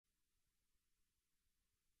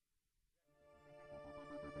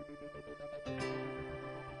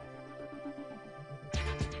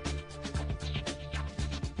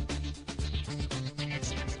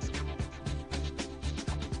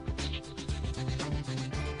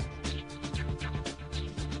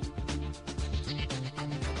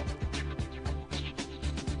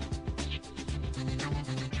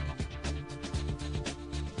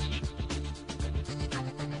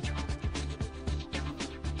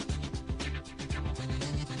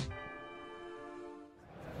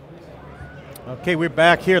Okay, we're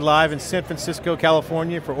back here live in San Francisco,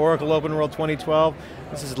 California for Oracle Open World 2012.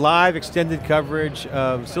 This is live extended coverage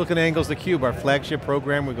of SiliconANGLE's theCUBE, our flagship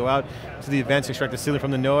program. We go out to the events, extract the signal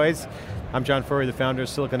from the noise. I'm John Furrier, the founder of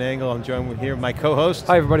SiliconANGLE. I'm joined here with my co-host.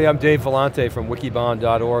 Hi everybody, I'm Dave Vellante from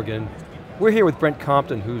wikibon.org, and we're here with Brent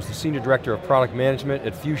Compton, who's the Senior Director of Product Management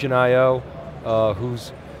at Fusion.io,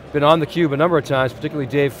 who's been on theCUBE a number of times, particularly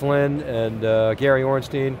Dave Flynn and Gary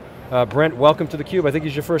Orenstein. Brent, welcome to theCUBE. I think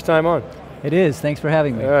it's your first time on. It is, thanks for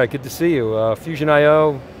having me. All right, good to see you.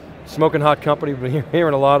 Fusion.io, smoking hot company. We've been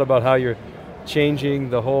hearing a lot about how you're changing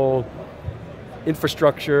the whole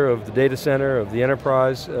infrastructure of the data center, of the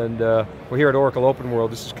enterprise, and we're here at Oracle Open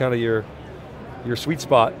World. This is kind of your sweet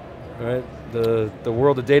spot, right? The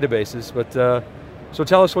world of databases, but so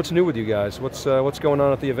tell us what's new with you guys. What's going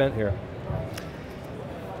on at the event here?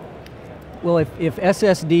 Well, if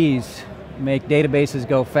SSDs make databases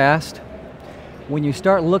go fast, when you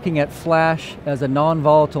start looking at flash as a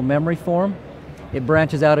non-volatile memory form, it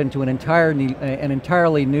branches out into an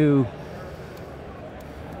entirely new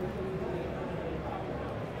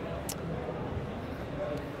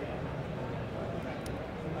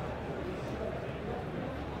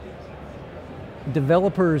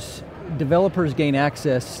developers gain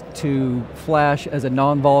access to flash as a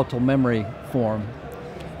non-volatile memory form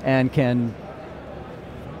and can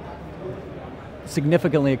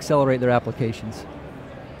significantly accelerate their applications.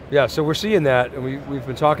 Yeah, so we're seeing that, and we've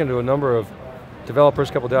been talking to a number of developers,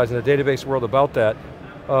 a couple of guys in the database world about that.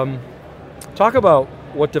 Talk about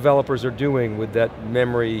what developers are doing with that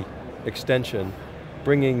memory extension,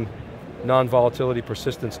 bringing non-volatility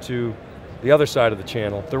persistence to the other side of the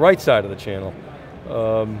channel, the right side of the channel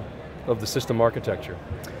of the system architecture.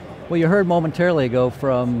 Well, you heard momentarily ago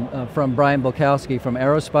from Brian Bolkowski from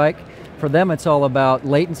Aerospike. For them, it's all about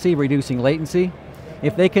latency, reducing latency.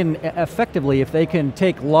 If they can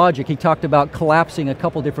take logic, he talked about collapsing a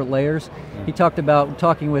couple different layers. He talked about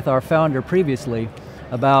talking with our founder previously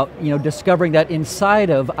about discovering that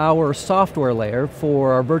inside of our software layer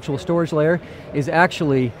for our virtual storage layer is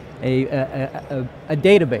actually a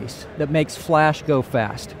database that makes flash go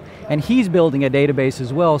fast. And he's building a database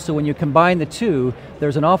as well, so when you combine the two,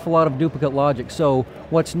 there's an awful lot of duplicate logic. So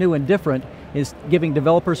what's new and different is giving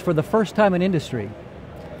developers, for the first time in industry,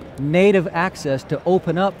 native access to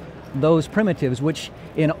open up those primitives, which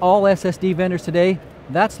in all SSD vendors today,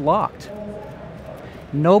 that's locked.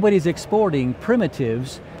 Nobody's exporting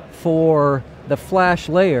primitives for the flash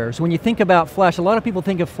layers. When you think about flash, a lot of people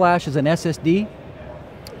think of flash as an SSD,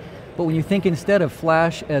 but when you think instead of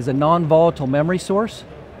flash as a non-volatile memory source,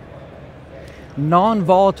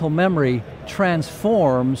 non-volatile memory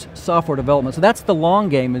transforms software development. So that's the long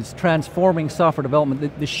game, is transforming software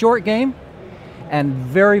development. The short game, and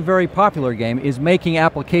very, very popular game, is making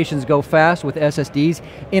applications go fast with SSDs.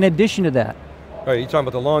 In addition to that. All right, you're talking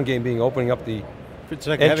about the long game being opening up the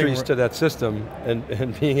entries to that system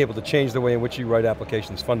and being able to change the way in which you write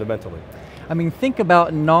applications fundamentally. I mean, think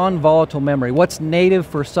about non-volatile memory. What's native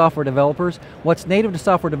for software developers? What's native to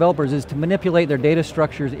software developers is to manipulate their data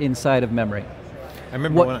structures inside of memory. I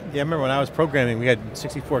remember when I was programming, we had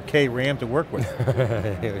 64K RAM to work with.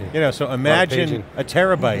 So imagine a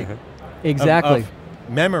terabyte exactly. of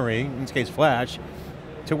memory, in this case flash,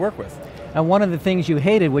 to work with. And one of the things you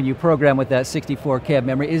hated when you program with that 64K of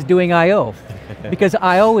memory is doing I/O. Because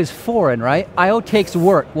I/O is foreign, right? I/O takes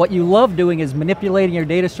work. What you love doing is manipulating your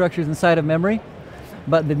data structures inside of memory,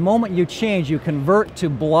 but the moment you change, you convert to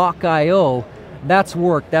block I/O, that's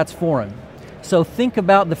work, that's foreign. So think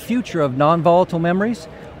about the future of non-volatile memories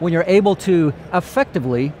when you're able to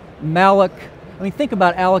effectively think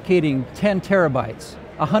about allocating 10 terabytes,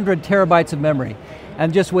 100 terabytes of memory,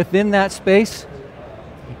 and just within that space,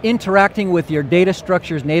 interacting with your data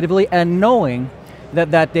structures natively and knowing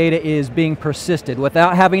that that data is being persisted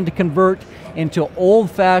without having to convert into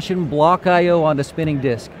old-fashioned block I/O onto spinning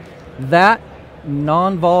disk. That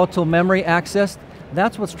non-volatile memory access,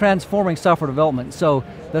 that's what's transforming software development. So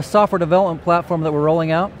the software development platform that we're rolling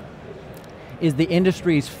out is the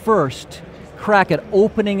industry's first crack at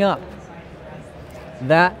opening up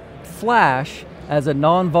that flash as a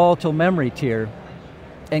non-volatile memory tier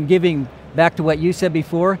and giving, back to what you said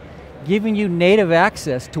before, giving you native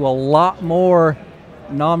access to a lot more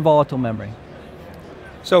non-volatile memory.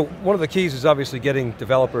 So one of the keys is obviously getting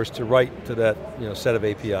developers to write to that set of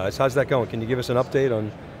APIs. How's that going? Can you give us an update on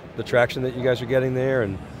the traction that you guys are getting there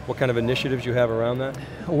and what kind of initiatives you have around that?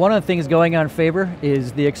 One of the things going on in favor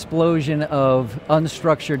is the explosion of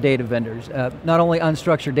unstructured data vendors. Not only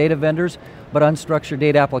unstructured data vendors, but unstructured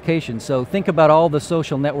data applications. So think about all the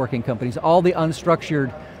social networking companies, all the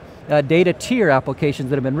unstructured data tier applications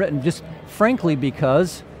that have been written, just frankly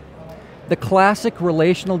because the classic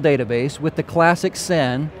relational database with the classic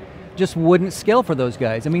SAN just wouldn't scale for those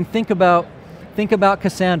guys. I mean, think about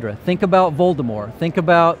Cassandra, think about Voldemort, think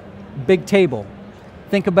about Big Table,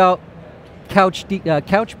 think about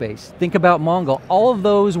Couchbase, think about Mongo. All of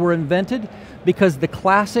those were invented because the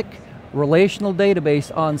classic relational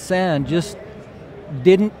database on SAN just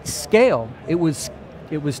didn't scale. It was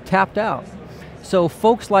tapped out. So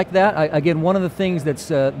folks like that, again, one of the things that's,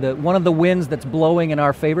 one of the winds that's blowing in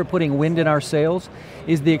our favor, putting wind in our sails,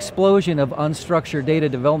 is the explosion of unstructured data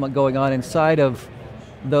development going on inside of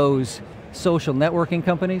those social networking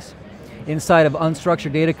companies, inside of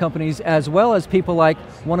unstructured data companies, as well as people like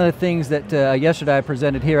one of the things that yesterday I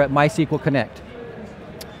presented here at MySQL Connect.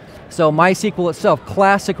 So MySQL itself,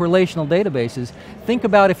 classic relational databases. Think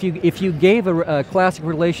about if you gave a classic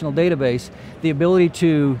relational database the ability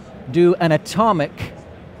to do an atomic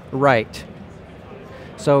write.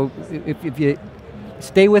 So if you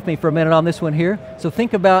stay with me for a minute on this one here. So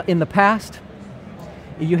think about in the past,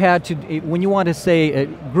 you had to, when you want to say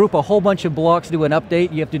group a whole bunch of blocks, do an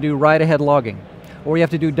update, you have to do write-ahead logging, or you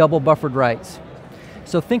have to do double buffered writes.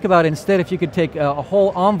 So think about instead if you could take a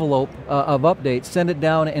whole envelope of updates, send it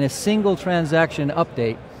down in a single transaction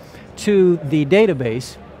update to the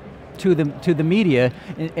database, to the media.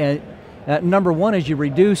 Number one is you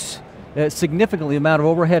reduce significantly the amount of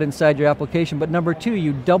overhead inside your application, but number two,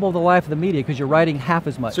 you double the life of the media because you're writing half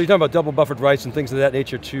as much. So you're talking about double buffered writes and things of that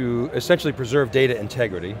nature to essentially preserve data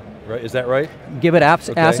integrity, right? Is that right? Give it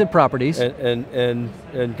ACID properties.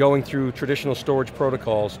 And going through traditional storage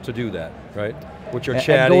protocols to do that, right? Which are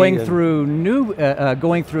chatty. And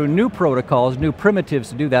going through new protocols, new primitives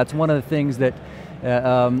to do that. It's one of the things that,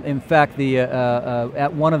 in fact,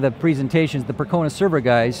 at one of the presentations, the Percona server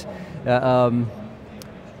guys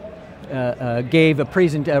gave a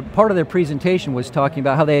part of their presentation was talking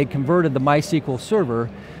about how they had converted the MySQL server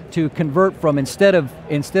to convert from instead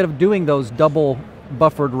of doing those double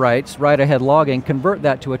buffered writes, write-ahead logging, convert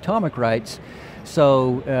that to atomic writes.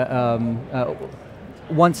 So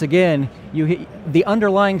once again, the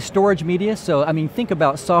underlying storage media, so I mean think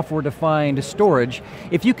about software-defined storage.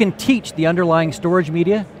 If you can teach the underlying storage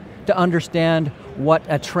media to understand what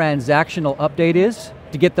a transactional update is,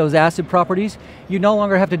 to get those ACID properties, you no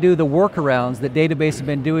longer have to do the workarounds that databases have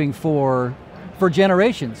been doing for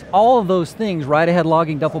generations. All of those things, write-ahead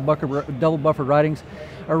logging, double buffered writings,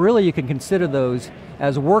 are really, you can consider those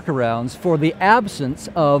as workarounds for the absence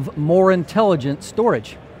of more intelligent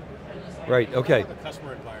storage. Right, okay. The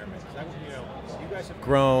customer environment, you guys have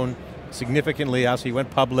grown significantly. Also, you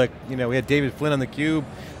went public. We had David Flynn on theCUBE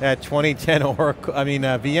at 2010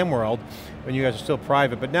 VMworld, when you guys are still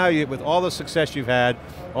private. But now, with all the success you've had,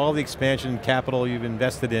 all the expansion capital you've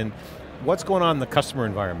invested in, what's going on in the customer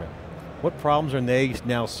environment? What problems are they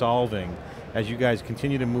now solving as you guys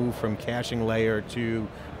continue to move from caching layer to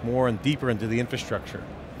more and deeper into the infrastructure?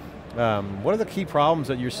 What are the key problems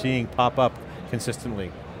that you're seeing pop up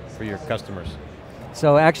consistently for your customers?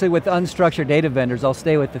 So actually with unstructured data vendors, I'll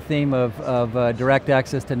stay with the theme of direct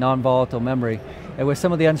access to non-volatile memory. And with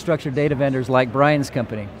some of the unstructured data vendors like Brian's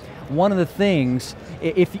company, one of the things,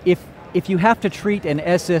 if you have to treat an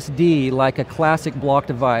SSD like a classic block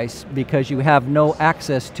device because you have no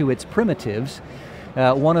access to its primitives,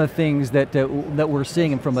 one of the things that we're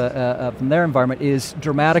seeing from their environment is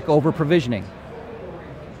dramatic over-provisioning.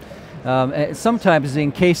 Sometimes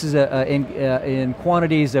in cases, in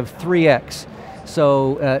quantities of 3x.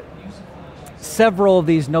 So several of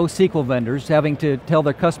these NoSQL vendors having to tell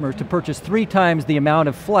their customers to purchase 3 times the amount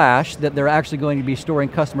of flash that they're actually going to be storing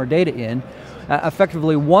customer data in,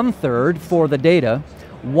 effectively 1/3 for the data,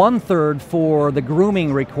 1/3 for the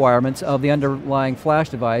grooming requirements of the underlying flash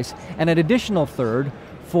device, and an additional 1/3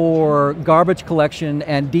 for garbage collection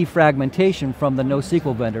and defragmentation from the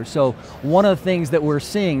NoSQL vendor. So one of the things that we're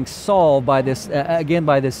seeing solved by this, again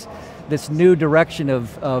by this new direction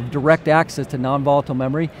of direct access to non-volatile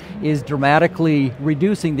memory is dramatically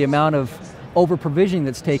reducing the amount of over-provisioning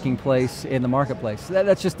that's taking place in the marketplace.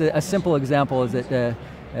 That's just a simple example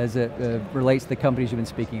as it relates to the companies you've been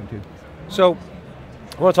speaking to. So,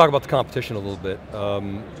 I want to talk about the competition a little bit.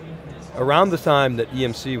 Around the time that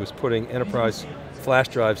EMC was putting enterprise flash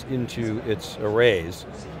drives into its arrays,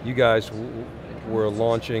 you guys were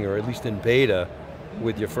launching, or at least in beta,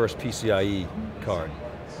 with your first PCIe card.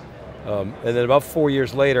 And then about 4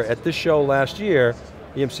 years later, at this show last year,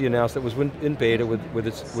 EMC announced it was in beta with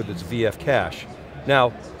its VF cache.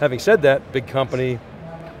 Now, having said that, big company,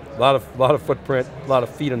 a lot of footprint, a lot of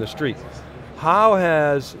feet on the street. How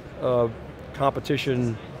has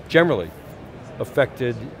competition generally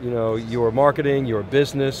affected your marketing, your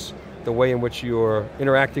business, the way in which you're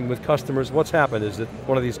interacting with customers? What's happened? Is it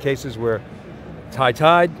one of these cases where it's high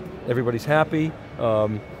tide, everybody's happy?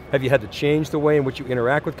 Have you had to change the way in which you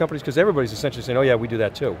interact with companies? Because everybody's essentially saying, oh yeah, we do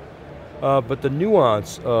that too. But the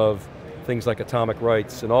nuance of things like atomic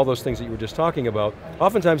rights and all those things that you were just talking about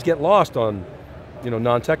oftentimes get lost on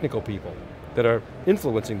non-technical people that are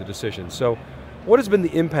influencing the decisions. So what has been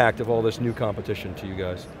the impact of all this new competition to you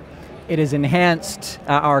guys? It has enhanced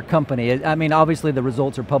our company. I mean, obviously the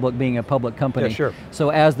results are public, being a public company. Yeah, sure. So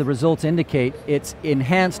as the results indicate, it's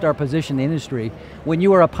enhanced our position in the industry. When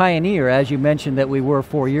you are a pioneer, as you mentioned that we were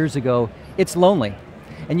 4 years ago, it's lonely.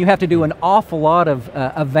 And you have to do an awful lot of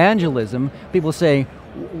evangelism. People say,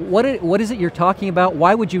 what is it you're talking about?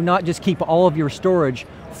 Why would you not just keep all of your storage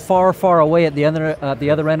far, far away at the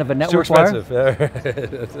other end of a network wire? Too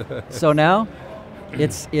expensive. So now,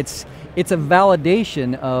 it's a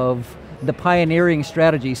validation of the pioneering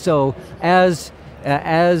strategy. So as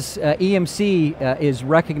EMC is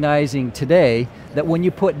recognizing today that when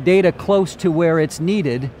you put data close to where it's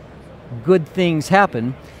needed, good things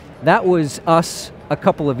happen. That was us a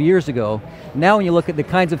couple of years ago. Now when you look at the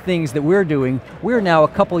kinds of things that we're doing, we're now a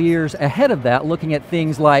couple years ahead of that, looking at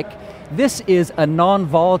things like, this is a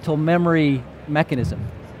non-volatile memory mechanism.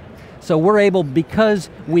 So we're able,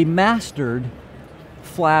 because we mastered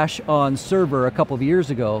flash on server a couple of years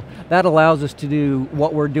ago, that allows us to do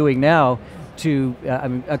what we're doing now to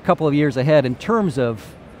a couple of years ahead in terms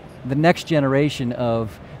of the next generation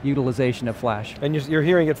of utilization of flash. And you're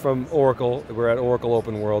hearing it from Oracle. We're at Oracle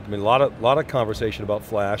Open World. I mean, a lot of conversation about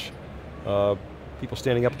flash. People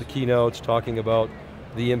standing up at the keynotes talking about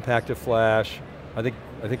the impact of flash. I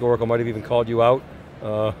think Oracle might have even called you out,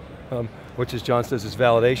 which, as John says, is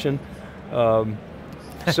validation.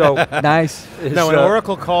 So nice. No, when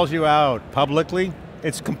Oracle calls you out publicly,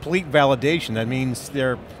 it's complete validation. That means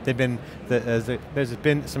there's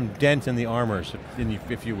been some dent in the armors,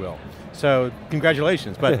 if you will. So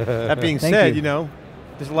congratulations. But that being said,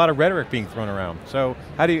 there's a lot of rhetoric being thrown around. So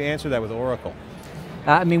how do you answer that with Oracle?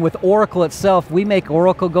 I mean, with Oracle itself, we make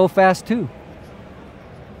Oracle go fast too.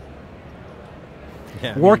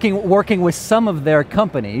 Yeah, working with some of their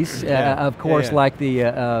companies, of course, like the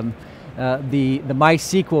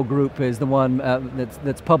MySQL group is the one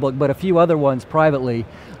that's public, but a few other ones privately.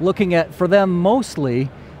 Looking at, for them mostly,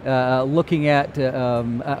 looking at,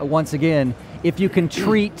 once again, if you can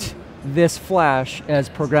treat this flash as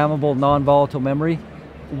programmable non-volatile memory,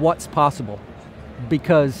 what's possible?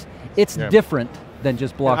 Because it's different than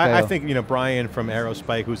just block IO. I think Brian from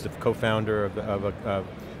Aerospike, who's the co-founder of a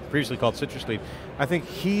previously called CitrusLeaf, I think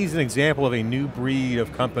he's an example of a new breed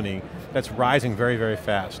of company that's rising very, very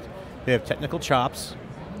fast. They have technical chops,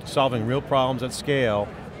 solving real problems at scale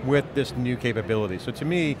with this new capability. So to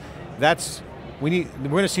me, we're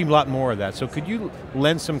going to see a lot more of that. So could you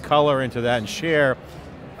lend some color into that and share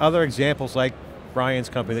other examples like Brian's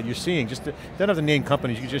company that you're seeing? Just don't have to name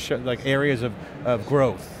companies, you just show like areas of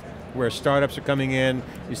growth where startups are coming in,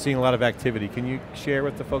 you're seeing a lot of activity. Can you share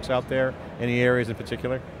with the folks out there any areas in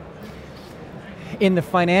particular? In the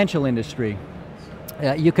financial industry,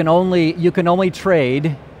 you can only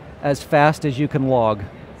trade as fast as you can log.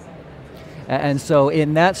 And so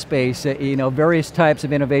in that space, various types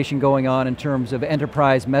of innovation going on in terms of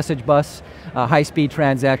enterprise message bus, high-speed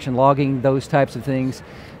transaction logging, those types of things.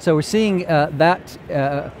 So we're seeing that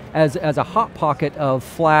as a hot pocket of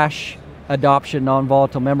flash adoption,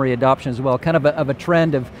 non-volatile memory adoption as well, kind of a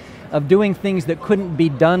trend of doing things that couldn't be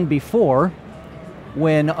done before.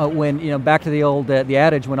 When back to the old the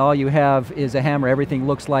adage, when all you have is a hammer, everything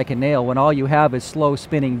looks like a nail. When all you have is slow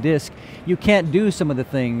spinning disk, you can't do some of the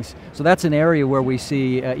things. So that's an area where we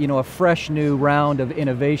see a fresh new round of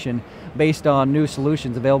innovation based on new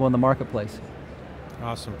solutions available in the marketplace.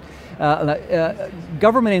 Awesome.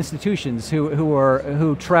 Government institutions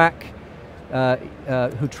who track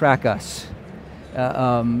us,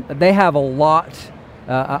 they have a lot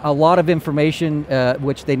of information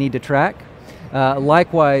which they need to track.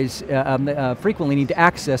 Likewise, frequently need to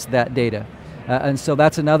access that data. And so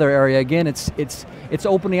that's another area. Again, it's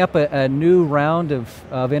opening up a new round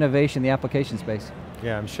of innovation in the application space.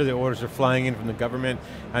 Yeah, I'm sure the orders are flying in from the government.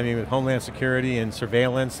 I mean, with Homeland Security and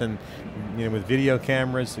surveillance and with video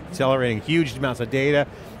cameras accelerating huge amounts of data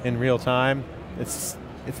in real time, it's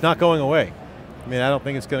not going away. I mean, I don't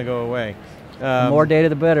think it's going to go away. More data,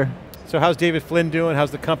 the better. So how's David Flynn doing?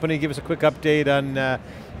 How's the company? Give us a quick update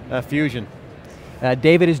on Fusion.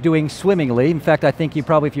 David is doing swimmingly. In fact, I think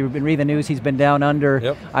if you've been reading the news, he's been down under,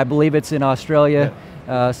 yep. I believe it's in Australia.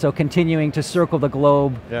 Yep. So continuing to circle the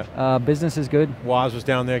globe. Yep. Business is good. Woz was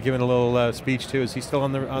down there giving a little speech too. Is he still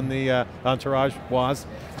on the entourage, Woz?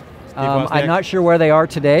 I'm not sure where they are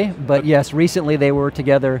today, but yes, recently they were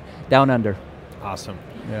together down under. Awesome.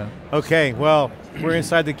 Yeah. Okay, well, we're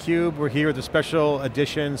inside theCUBE. We're here with the special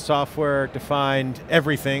edition, software-defined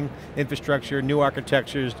everything, infrastructure, new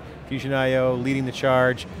architectures, Fusion IO, leading the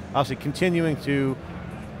charge, obviously continuing to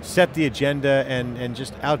set the agenda and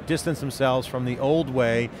just outdistance themselves from the old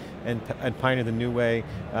way and pioneer the new way.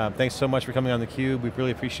 Thanks so much for coming on theCUBE. We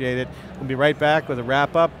really appreciate it. We'll be right back with a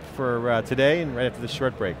wrap up for today and right after this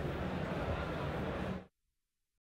short break.